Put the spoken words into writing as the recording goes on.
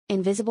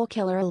Invisible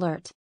killer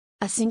alert.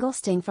 A single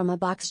sting from a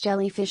box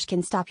jellyfish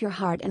can stop your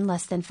heart in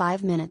less than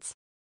 5 minutes.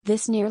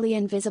 This nearly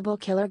invisible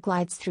killer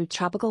glides through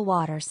tropical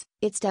waters,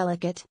 its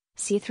delicate,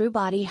 see-through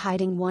body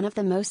hiding one of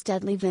the most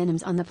deadly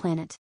venoms on the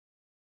planet.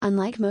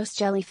 Unlike most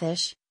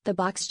jellyfish, the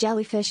box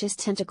jellyfish's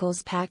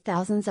tentacles pack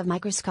thousands of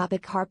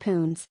microscopic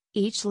harpoons,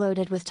 each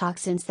loaded with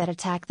toxins that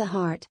attack the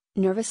heart,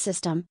 nervous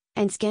system,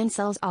 and skin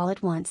cells all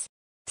at once.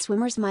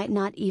 Swimmers might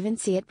not even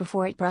see it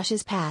before it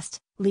brushes past,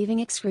 leaving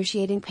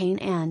excruciating pain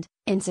and,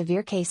 in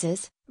severe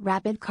cases,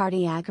 rapid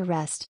cardiac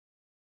arrest.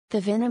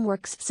 The venom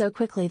works so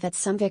quickly that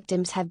some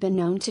victims have been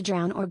known to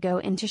drown or go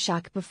into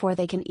shock before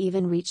they can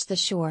even reach the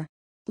shore.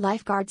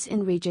 Lifeguards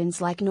in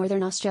regions like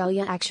northern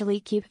Australia actually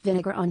keep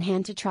vinegar on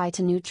hand to try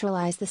to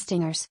neutralize the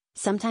stingers.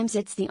 Sometimes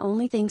it's the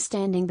only thing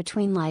standing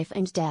between life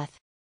and death.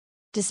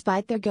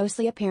 Despite their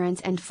ghostly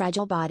appearance and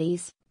fragile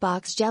bodies,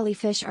 box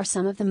jellyfish are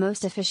some of the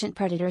most efficient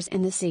predators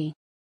in the sea.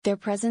 Their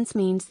presence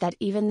means that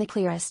even the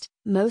clearest,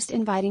 most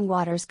inviting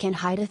waters can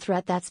hide a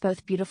threat that's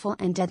both beautiful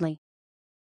and deadly.